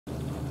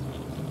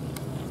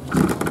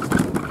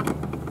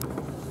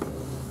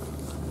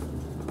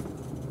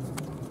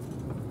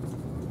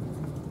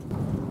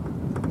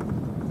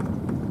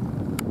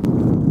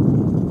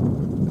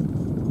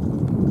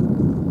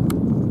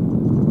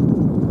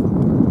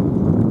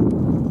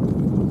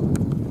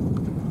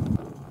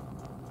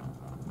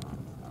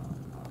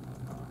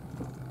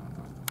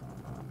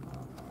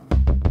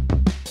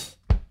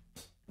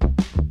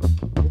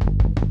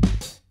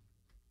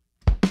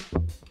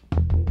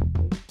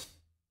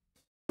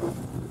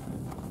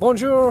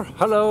Bonjour,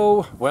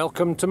 hello,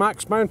 welcome to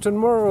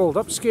MaxMountainWorld,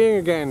 up skiing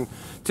again.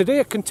 Today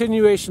a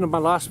continuation of my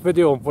last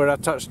video where I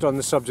touched on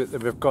the subject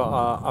that we've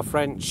got a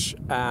French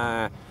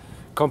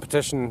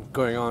competition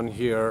going on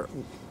here,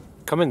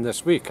 coming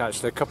this week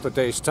actually, a couple of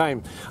days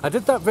time. I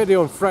did that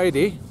video on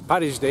Friday,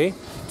 Paddy's Day.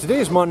 Today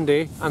is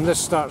Monday and this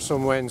starts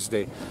on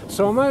Wednesday.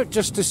 So I'm out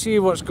just to see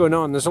what's going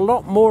on. There's a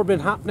lot more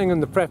been happening on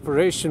the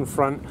preparation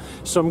front,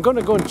 so I'm going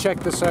to go and check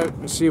this out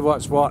and see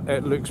what's what.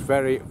 It looks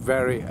very,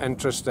 very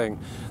interesting.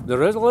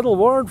 There is a little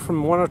word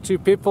from one or two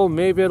people,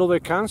 maybe it'll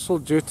be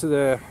cancelled due to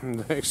the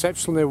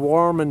exceptionally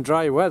warm and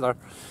dry weather.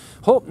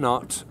 Hope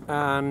not,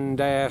 and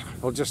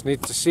we'll just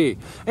need to see.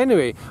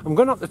 Anyway, I'm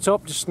going up the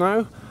top just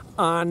now,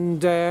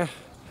 and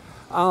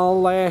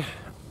I'll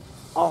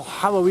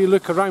have a wee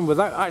look around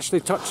without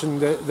actually touching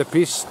the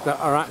pieces that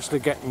are actually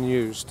getting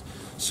used.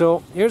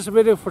 So here's the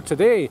video for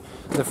today,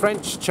 the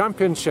French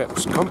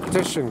Championships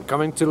competition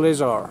coming to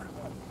Les-Orres.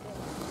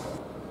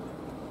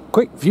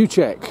 Quick view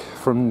check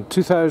from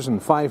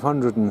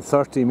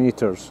 2,530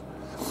 metres.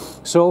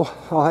 So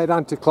I'll head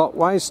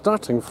anti-clockwise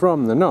starting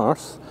from the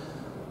north,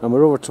 and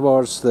we're over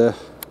towards the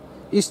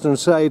eastern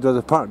side of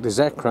the Parc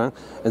des Écrins.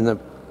 In the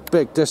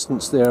big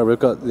distance there we've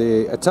got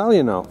the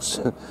Italian Alps,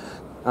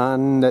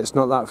 and it's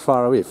not that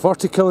far away,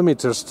 40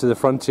 kilometres to the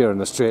frontier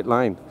in a straight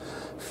line.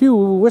 A few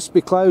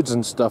wispy clouds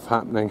and stuff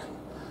happening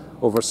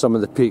over some of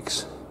the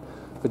peaks,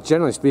 but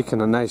generally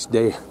speaking a nice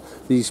day.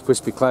 These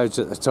wispy clouds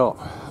at the top,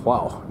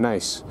 wow,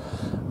 nice.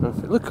 Now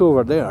if you look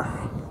over there,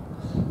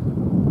 you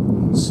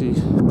can see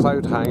a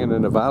cloud hanging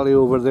in a valley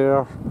over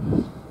there,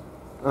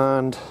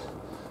 and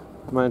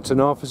mountain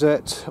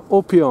opposite,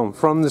 Opium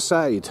from the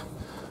side.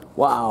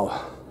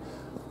 Wow,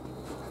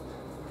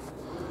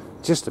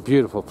 just a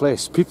beautiful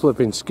place. People have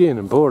been skiing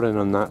and boarding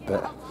on that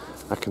bit.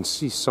 I can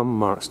see some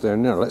marks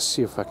down there. Let's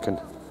see if I can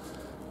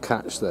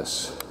catch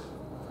this.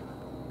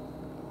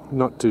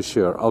 Not too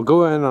sure. I'll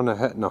go in on a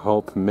hit and a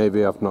hope, and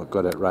maybe I've not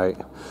got it right.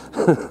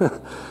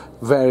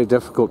 Very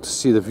difficult to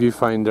see the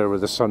viewfinder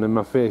with the sun in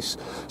my face.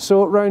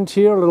 So round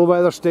here, a little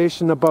weather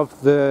station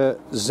above the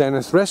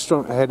Zenith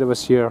restaurant ahead of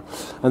us here,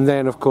 and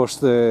then of course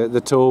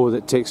the tow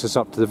that takes us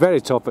up to the very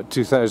top at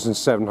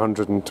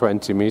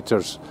 2,720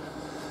 metres.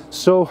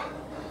 So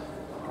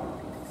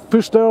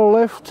Piste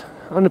lift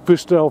and the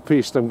Piste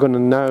piste. I'm going to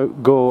now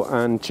go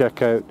and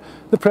check out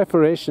the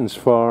preparations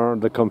for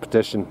the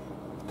competition.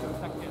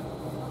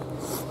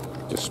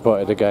 Just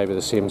spotted a guy with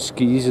the same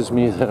skis as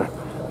me there.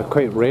 They're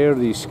quite rare,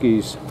 these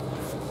skis,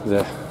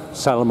 the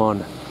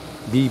Salomon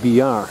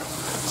BBR.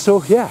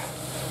 So yeah,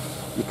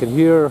 you can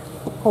hear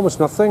almost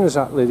nothing as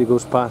that lady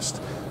goes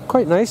past.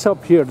 Quite nice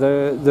up here.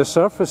 The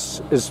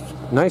surface is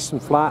nice and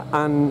flat,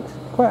 and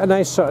quite a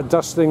nice sort of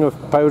dusting of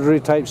powdery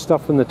type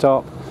stuff on the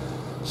top.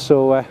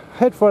 So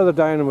head further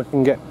down and we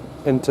can get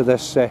into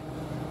this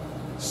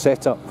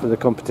setup for the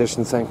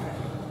competition thing.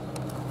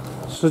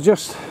 So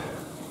just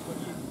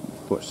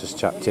watch this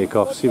chap take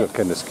off, see what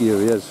kind of skier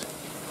he is.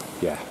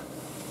 Yeah.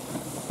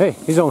 Hey,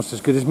 he's almost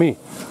as good as me.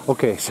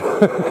 Okay, so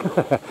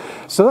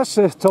that's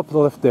the top of the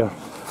lift there.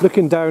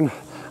 Looking down,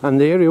 and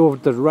the area over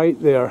to the right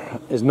there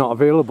is not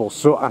available.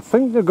 So I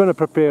think they're going to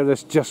prepare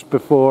this just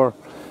before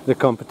the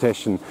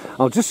competition.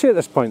 I'll just say at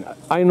this point,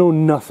 I know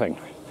nothing.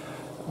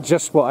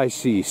 Just what I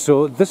see.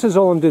 So this is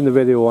all I'm doing the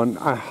video on.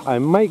 I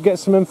might get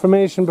some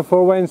information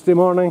before Wednesday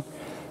morning.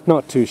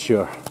 Not too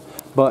sure.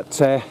 But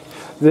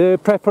the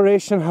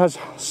preparation has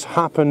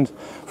happened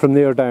from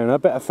there down. A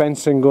bit of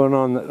fencing going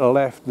on at the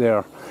left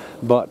there,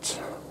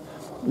 but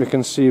we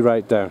can see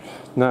right down.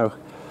 Now,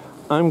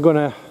 I'm going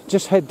to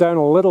just head down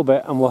a little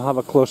bit and we'll have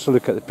a closer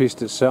look at the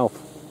piste itself.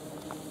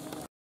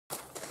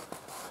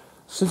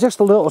 So just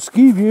a little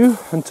ski view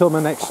until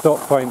my next stop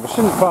point, which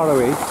isn't far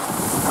away.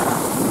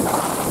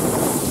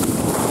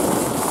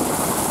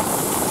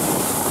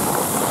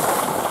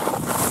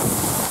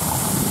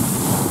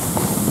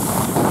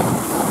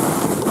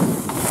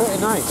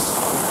 Nice.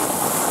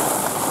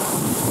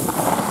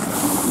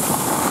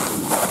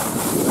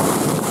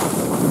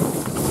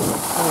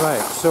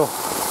 Alright, so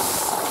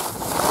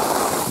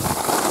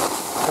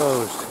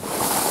closed.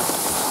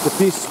 The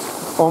Piste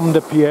Homme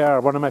de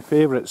Pierre, one of my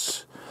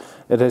favourites,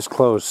 it is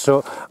closed.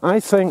 So I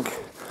think,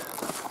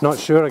 not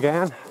sure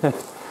again,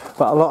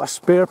 but a lot of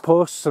spare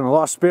posts and a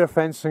lot of spare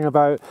fencing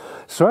about.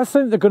 So I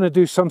think they're going to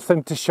do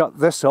something to shut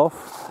this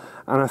off,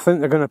 and I think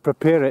they're going to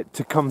prepare it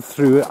to come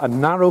through a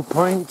narrow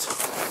point,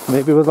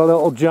 maybe with a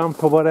little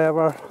jump or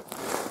whatever,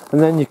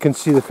 and then you can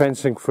see the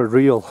fencing for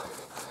real,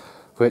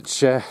 which,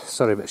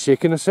 sorry about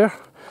shakiness there,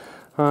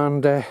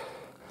 and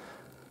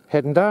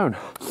heading down.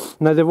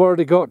 Now they've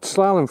already got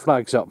slalom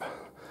flags up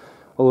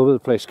all over the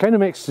place. Kind of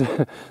makes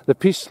the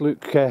piste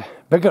look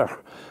bigger,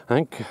 I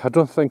think. I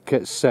don't think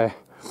it's an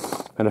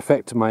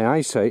effect of my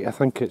eyesight, I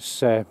think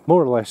it's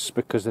more or less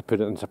because they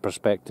put it into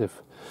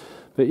perspective.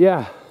 But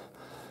yeah,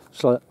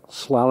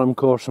 slalom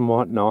course and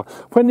whatnot.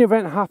 When the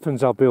event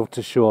happens, I'll be able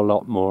to show a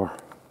lot more.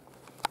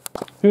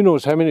 Who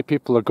knows how many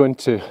people are going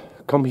to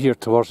come here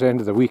towards the end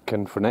of the week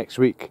and for next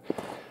week.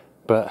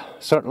 But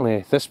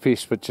certainly this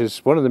piece, which is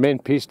one of the main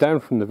pieces down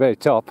from the very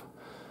top,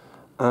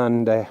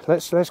 and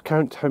let's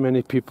count how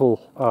many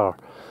people are.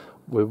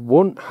 We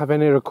won't have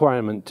any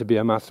requirement to be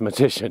a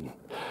mathematician.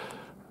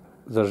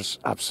 There's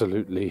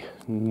absolutely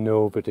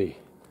nobody.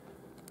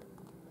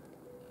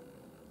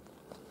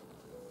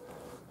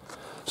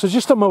 So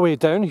just on my way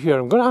down here,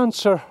 I'm going to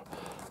answer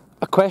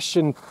a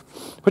question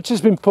which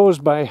has been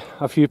posed by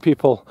a few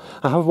people.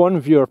 I have one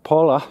viewer,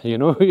 Paula, you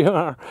know who you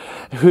are,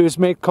 who has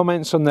made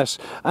comments on this.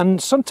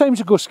 And sometimes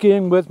I go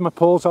skiing with my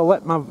poles. I'll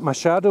let my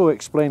shadow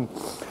explain.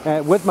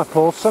 With my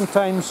poles,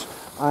 sometimes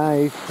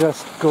I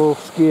just go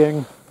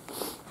skiing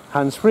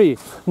hands-free.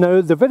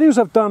 Now, the videos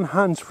I've done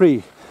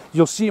hands-free,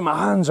 you'll see my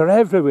hands are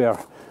everywhere.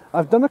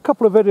 I've done a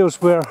couple of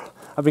videos where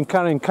I've been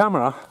carrying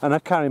camera and I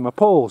carry my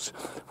poles,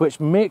 which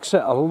makes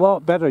it a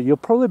lot better. You'll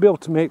probably be able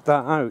to make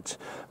that out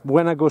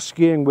when I go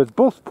skiing with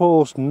both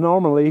poles,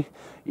 normally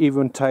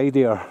even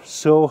tidier.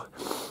 So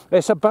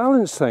it's a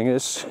balance thing.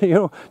 It's, you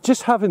know,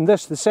 just having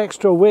this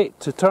extra weight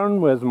to turn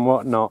with and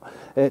whatnot,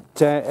 it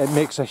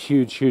makes a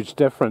huge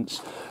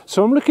difference.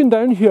 So I'm looking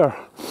down here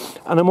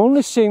and I'm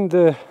only seeing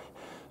the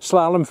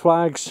slalom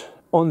flags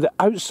on the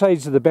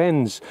outsides of the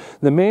bends.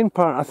 The main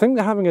part, I think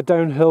they're having a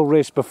downhill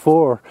race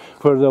before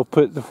where they'll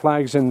put the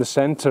flags in the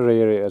centre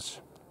areas.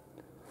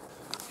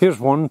 Here's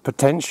one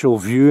potential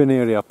viewing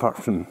area apart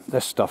from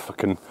this stuff. I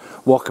can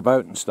walk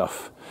about and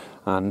stuff,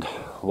 and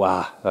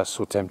wow, that's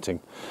so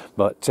tempting.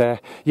 But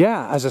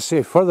yeah, as I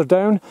say, further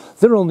down,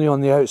 they're only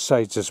on the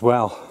outsides as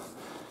well.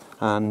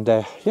 And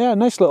yeah,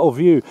 nice little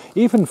view.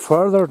 Even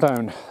further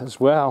down as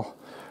well,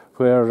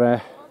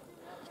 where,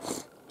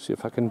 see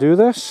if I can do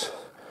this.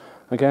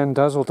 Again,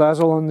 dazzle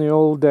on the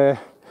old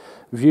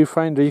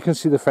viewfinder. You can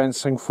see the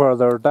fencing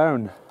further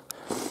down.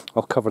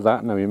 I'll cover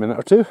that in a wee minute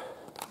or two.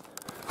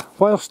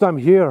 Whilst I'm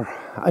here,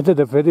 I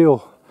did a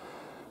video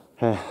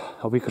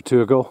a week or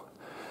two ago,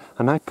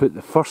 and I put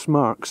the first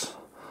marks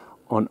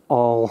on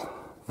all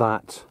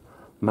that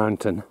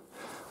mountain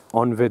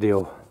on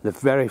video. The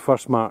very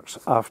first marks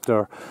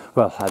after,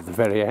 well, at the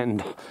very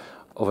end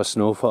of a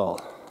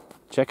snowfall.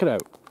 Check it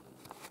out.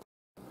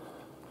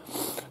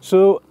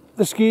 So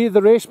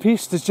the race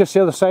piste is just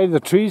the other side of the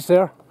trees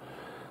there,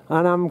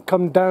 and I'm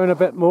come down a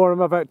bit more. I'm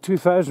about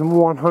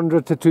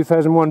 2,100 to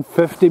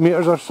 2,150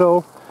 metres or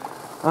so,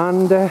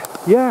 and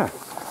yeah,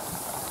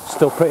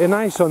 still pretty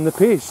nice on the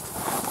piste.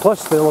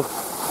 Plus they'll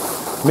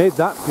have made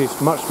that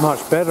piste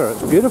much better.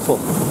 It's beautiful,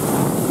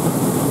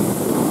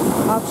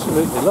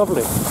 absolutely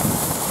lovely.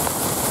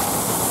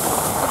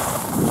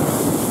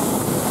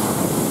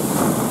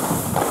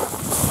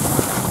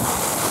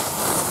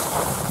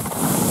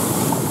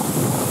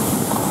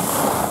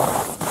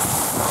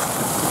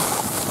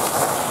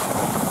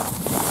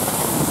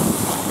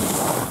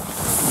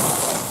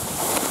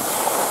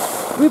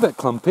 A wee bit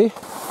clumpy,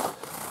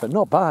 but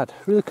not bad,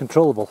 really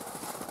controllable.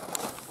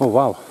 Oh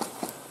wow,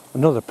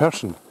 another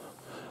person.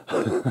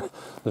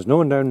 There's no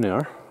one down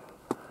there.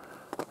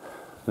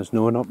 There's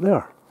no one up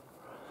there.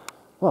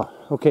 Well,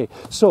 okay,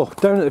 so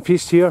down at the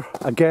piste here,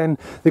 again,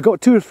 they've got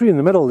 2 or 3 in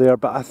the middle there,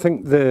 but I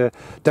think the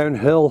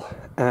downhill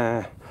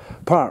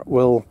part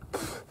will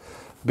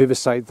be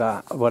beside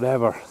that,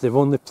 whatever. They've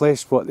only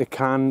placed what they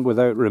can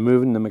without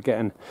removing them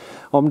again.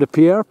 On the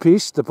Pierre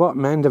piste, the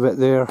bottom end of it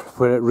there,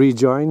 where it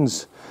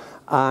rejoins,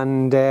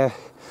 and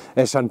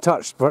it's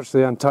untouched,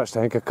 virtually untouched.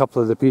 I think a couple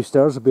of the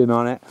pisters have been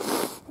on it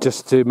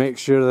just to make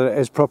sure that it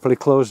is properly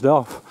closed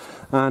off.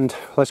 And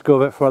let's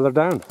go a bit further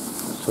down.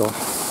 So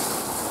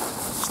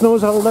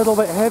snow's a little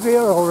bit heavier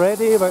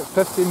already, about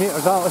 50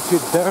 metres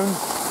altitude down.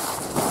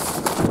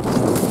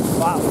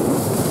 Wow,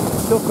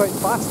 still quite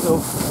fast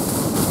though.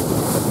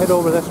 Let's head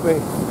over this way.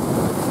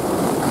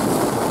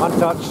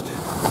 Untouched,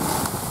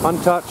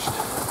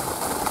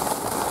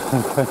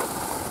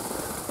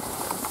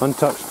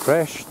 untouched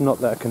fresh, not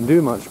that I can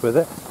do much with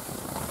it.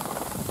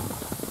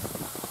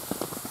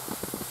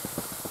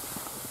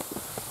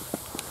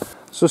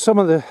 So some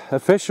of the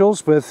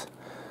officials with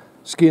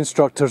ski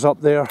instructors up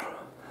there,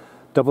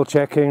 double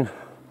checking,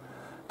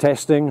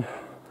 testing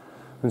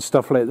and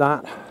stuff like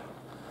that.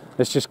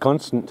 It's just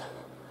constant.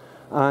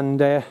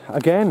 And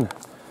again,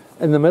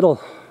 in the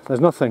middle there's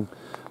nothing,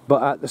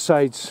 but at the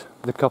sides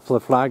the couple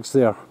of flags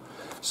there.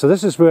 So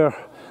this is where,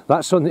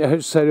 that's on the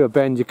outside of a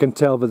bend. You can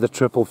tell by the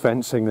triple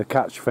fencing, the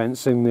catch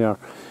fencing there.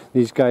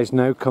 These guys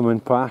now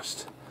coming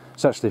past.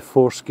 It's actually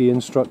 4 ski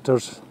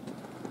instructors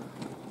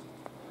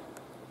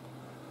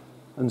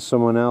and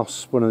someone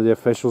else, one of the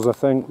officials I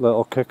think,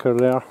 little kicker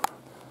there.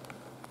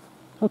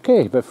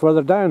 Okay, but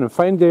further down and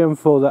find the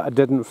info that I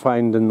didn't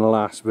find in the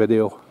last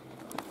video.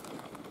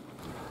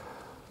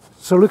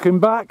 So looking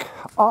back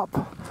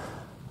up,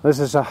 this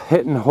is a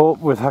hit and hope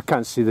with, I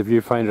can't see the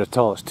viewfinder at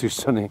all, it's too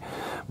sunny,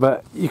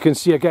 but you can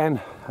see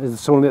again,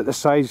 it's only at the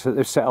sides that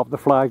they've set up the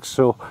flags.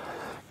 So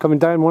coming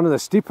down one of the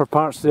steeper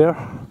parts there,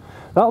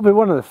 that'll be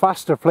one of the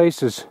faster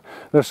places.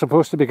 They're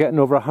supposed to be getting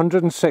over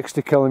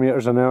 160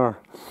 kilometres an hour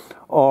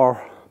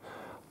or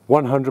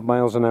 100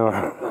 miles an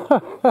hour.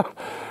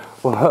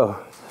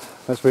 Wow,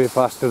 that's way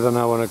faster than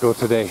I want to go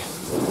today.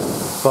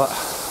 But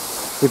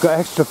they've got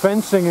extra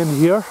fencing in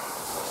here,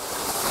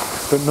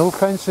 but no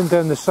fencing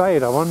down the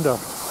side. I wonder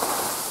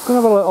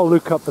Gonna have a little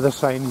look up at the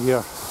sign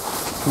here.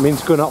 It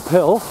means going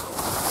uphill.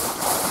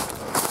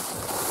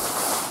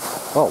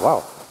 Oh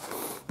wow.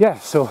 Yeah,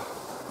 so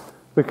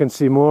we can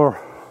see more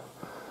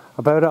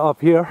about it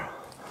up here.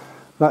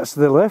 That's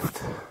the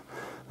lift.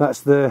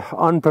 That's the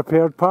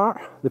unprepared part.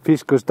 The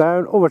piece goes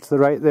down, over to the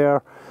right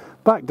there,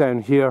 back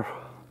down here,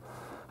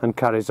 and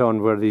carries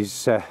on where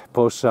these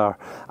posts are.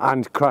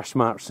 And crash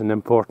marks in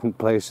important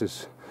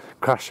places.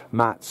 Crash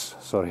mats,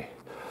 sorry.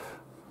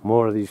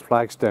 More of these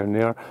flags down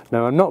there.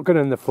 Now I'm not going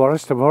in the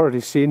forest, I've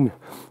already seen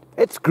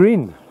it's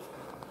green.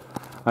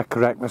 I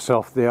correct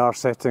myself, they are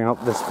setting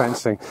up this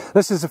fencing.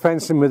 This is the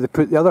fencing where they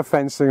put the other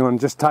fencing on,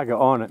 just tag it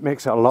on. It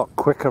makes it a lot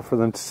quicker for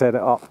them to set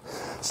it up.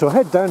 So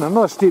head down,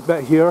 another steep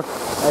bit here.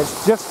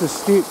 It's just as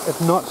steep,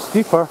 if not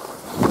steeper,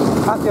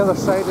 at the other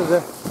side of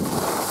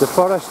the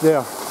forest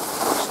there.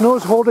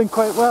 Snow's holding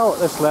quite well at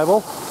this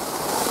level.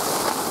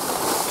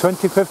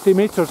 20-50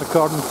 metres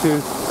according to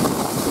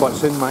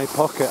what's in my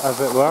pocket, as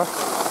it were.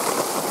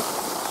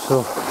 So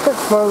a bit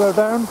further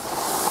down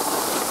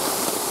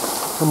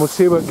and we'll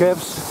see what it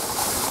gives.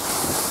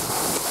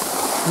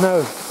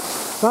 Now,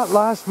 that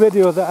last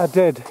video that I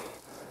did,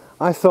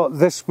 I thought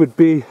this would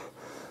be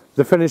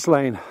the finish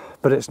line,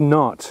 but it's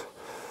not.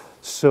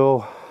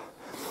 So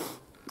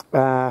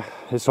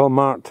it's all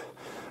marked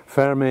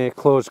fermé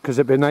closed, because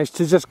it'd be nice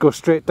to just go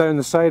straight down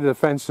the side of the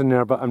fence in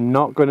there, but I'm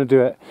not going to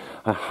do it.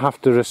 I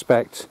have to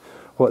respect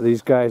what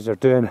these guys are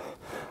doing.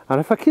 And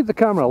if I keep the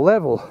camera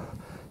level,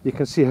 you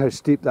can see how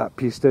steep that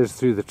piste is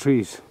through the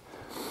trees.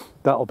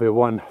 That'll be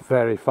one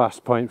very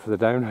fast point for the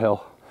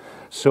downhill.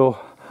 So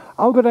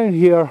I'll go down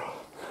here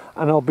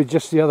and I'll be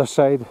just the other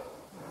side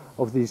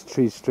of these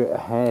trees straight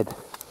ahead.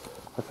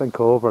 I think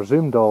I over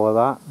zoomed all of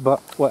that,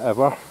 but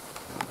whatever.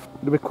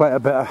 There'll be quite a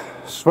bit of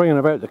swinging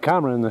about the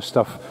camera in this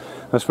stuff.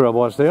 That's where I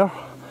was there.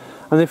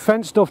 And they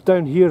fenced off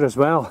down here as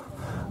well.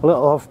 A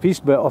little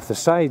off-piste bit off the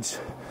sides,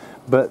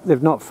 but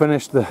they've not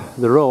finished the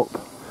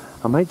rope.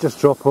 I might just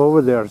drop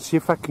over there and see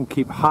if I can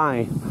keep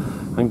high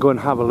and go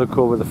and have a look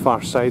over the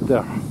far side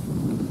there.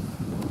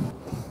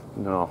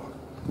 No,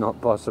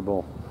 not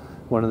possible.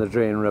 One of the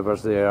drain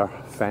rivers there,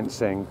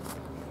 fencing,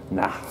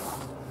 nah.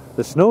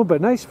 The snow would be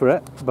nice for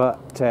it,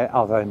 but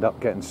I'll end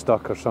up getting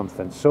stuck or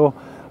something. So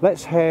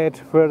let's head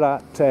where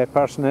that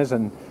person is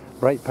in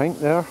bright pink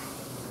there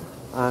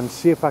and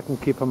see if I can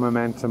keep a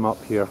momentum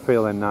up here.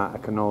 Failing that, I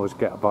can always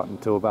get a button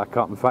toe back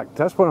up. In fact,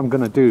 that's what I'm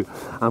going to do.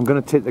 I'm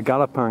going to take the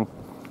Galopang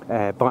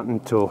button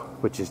toe,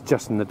 which is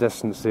just in the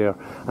distance there,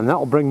 and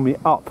that'll bring me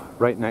up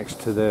right next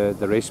to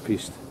the race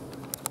piste.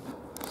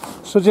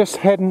 So just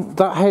heading,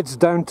 that heads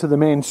down to the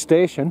main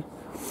station.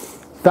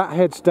 That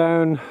heads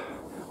down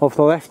off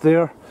the left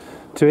there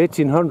to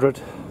 1800.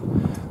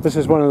 This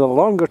is one of the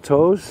longer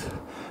toes.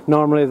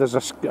 Normally there's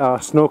a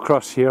snow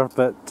cross here,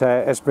 but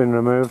it's been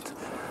removed.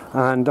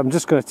 And I'm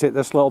just going to take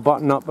this little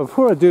button up.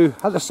 Before I do,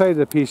 at the side of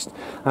the piste,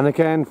 and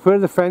again, where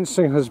the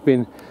fencing has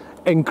been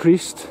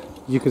increased,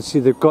 you can see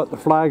they've got the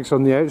flags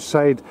on the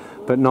outside,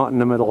 but not in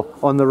the middle.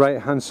 On the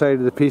right hand side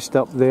of the piste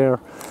up there.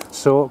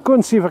 So go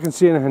and see if I can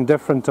see anything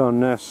different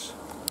on this.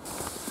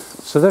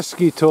 So this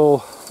ski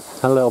toll,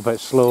 a little bit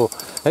slow.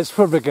 It's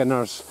for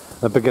beginners.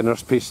 The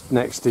beginner's piste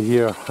next to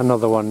here,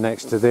 another one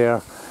next to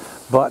there.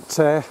 But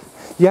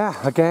yeah,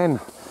 again,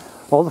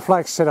 all the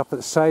flags set up at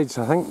the sides.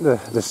 I think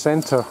the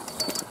centre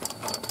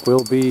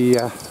will be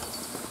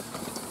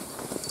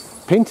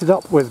painted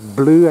up with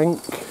blue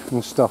ink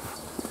and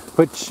stuff,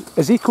 which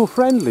is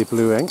eco-friendly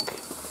blue ink.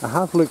 I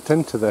have looked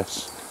into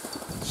this.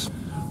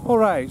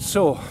 Alright,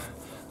 so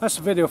that's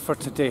the video for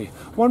today.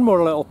 One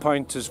more little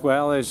point as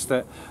well is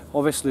that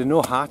obviously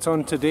no hat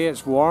on today.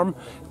 It's warm,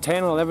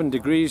 10-11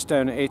 degrees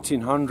down at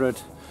 1800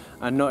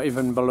 and not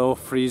even below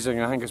freezing.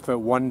 I think it's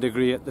about 1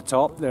 degree at the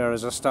top there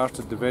as I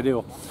started the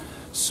video.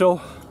 So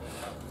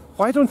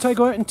why don't I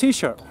go out in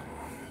t-shirt?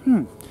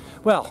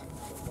 Well,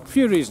 a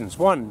few reasons.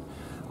 One,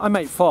 I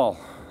might fall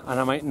and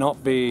I might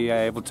not be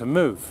able to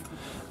move,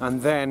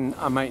 and then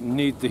I might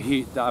need the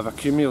heat that I've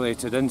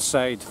accumulated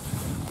inside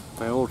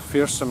my old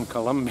fearsome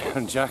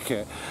Colombian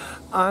jacket.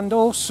 And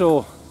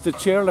also the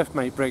chairlift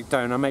might break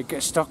down, I might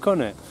get stuck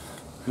on it,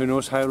 who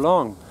knows how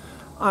long.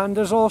 And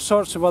there's all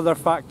sorts of other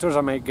factors,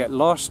 I might get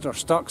lost or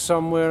stuck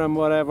somewhere and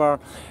whatever.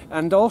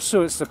 And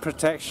also it's the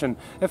protection.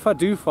 If I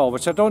do fall,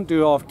 which I don't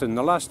do often,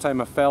 the last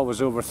time I fell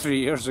was over 3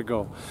 years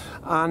ago,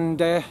 and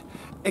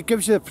it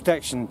gives you the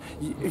protection.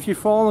 If you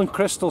fall in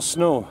crystal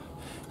snow,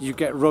 you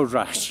get road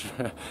rash,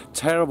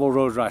 terrible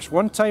road rash.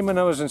 One time when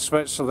I was in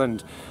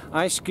Switzerland,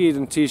 I skied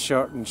in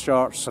t-shirt and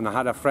shorts, and I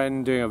had a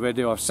friend doing a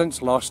video. I've since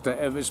lost it.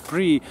 It was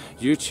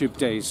pre-YouTube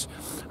days,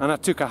 and I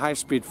took a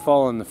high-speed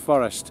fall in the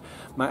forest.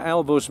 My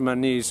elbows and my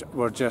knees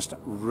were just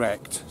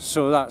wrecked,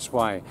 so that's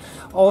why.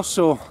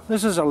 Also,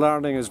 this is a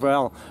learning as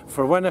well,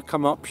 for when I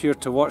come up here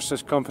to watch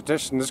this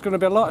competition, there's going to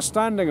be a lot of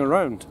standing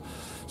around.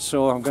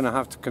 So I'm going to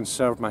have to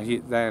conserve my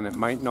heat then. It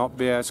might not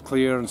be as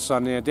clear and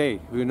sunny a day,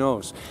 who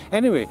knows.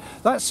 Anyway,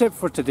 that's it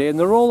for today. In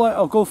the rollout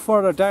I'll go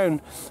further down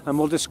and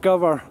we'll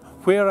discover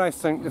where I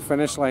think the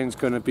finish line's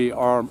going to be,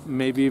 or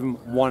maybe even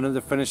one of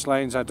the finish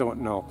lines, I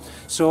don't know.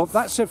 So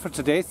that's it for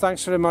today.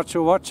 Thanks very much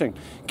for watching.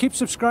 Keep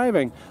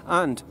subscribing,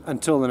 and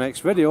until the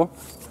next video,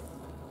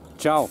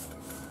 ciao.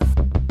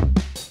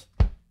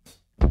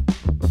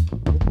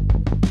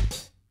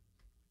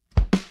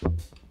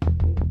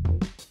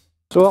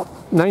 So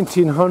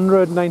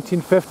 1900,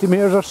 1950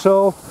 metres or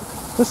so,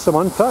 there's some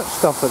untouched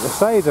stuff at the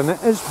side and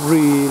it is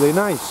really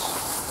nice.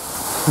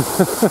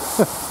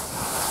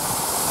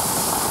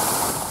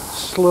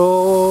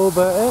 Slow,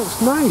 but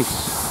it's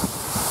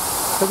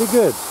nice. Pretty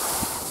good.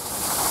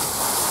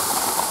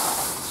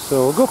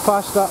 So we'll go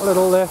past that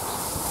little lift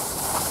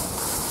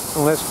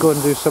and let's go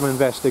and do some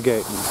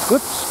investigating.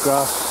 Whoops,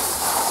 grass.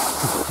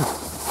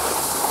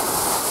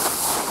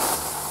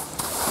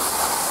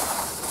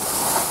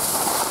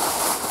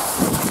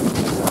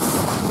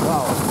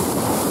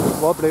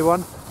 Wobbly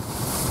one.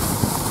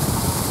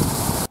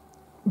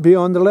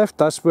 Beyond the lift,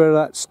 that's where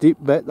that steep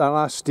bit, that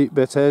last steep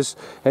bit is.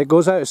 It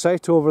goes out of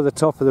sight over the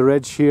top of the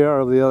ridge here,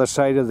 or the other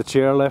side of the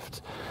chairlift.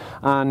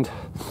 And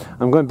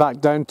I'm going back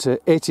down to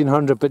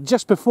 1800, but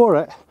just before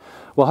it,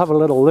 we'll have a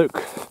little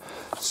look.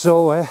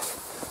 So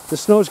the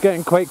snow's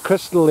getting quite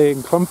crystally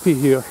and clumpy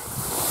here,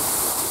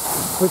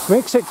 which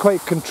makes it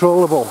quite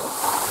controllable.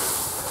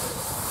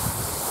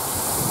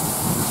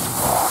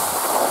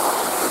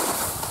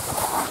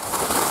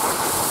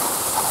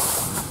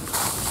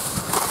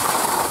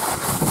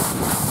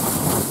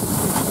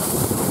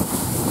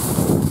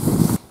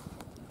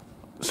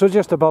 So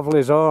just above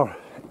Les-Orres,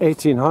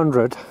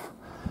 1800,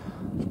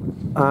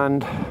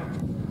 and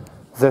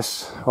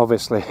this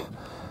obviously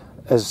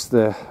is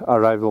the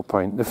arrival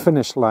point, the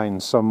finish line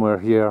somewhere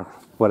here,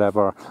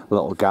 whatever,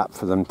 little gap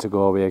for them to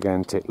go away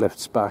again, take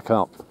lifts back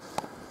up.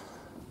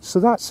 So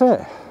that's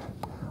it,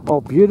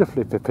 all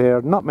beautifully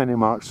prepared, not many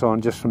marks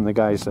on, just from the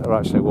guys that are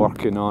actually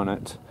working on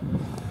it.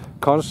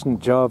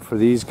 Constant job for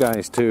these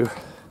guys too,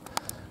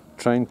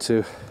 trying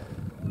to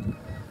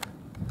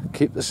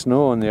keep the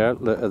snow on the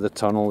outlet of the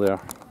tunnel there.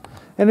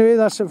 Anyway,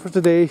 that's it for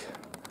today.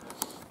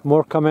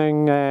 More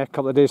coming a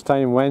couple of days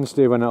time,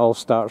 Wednesday, when it all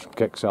starts and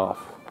kicks off.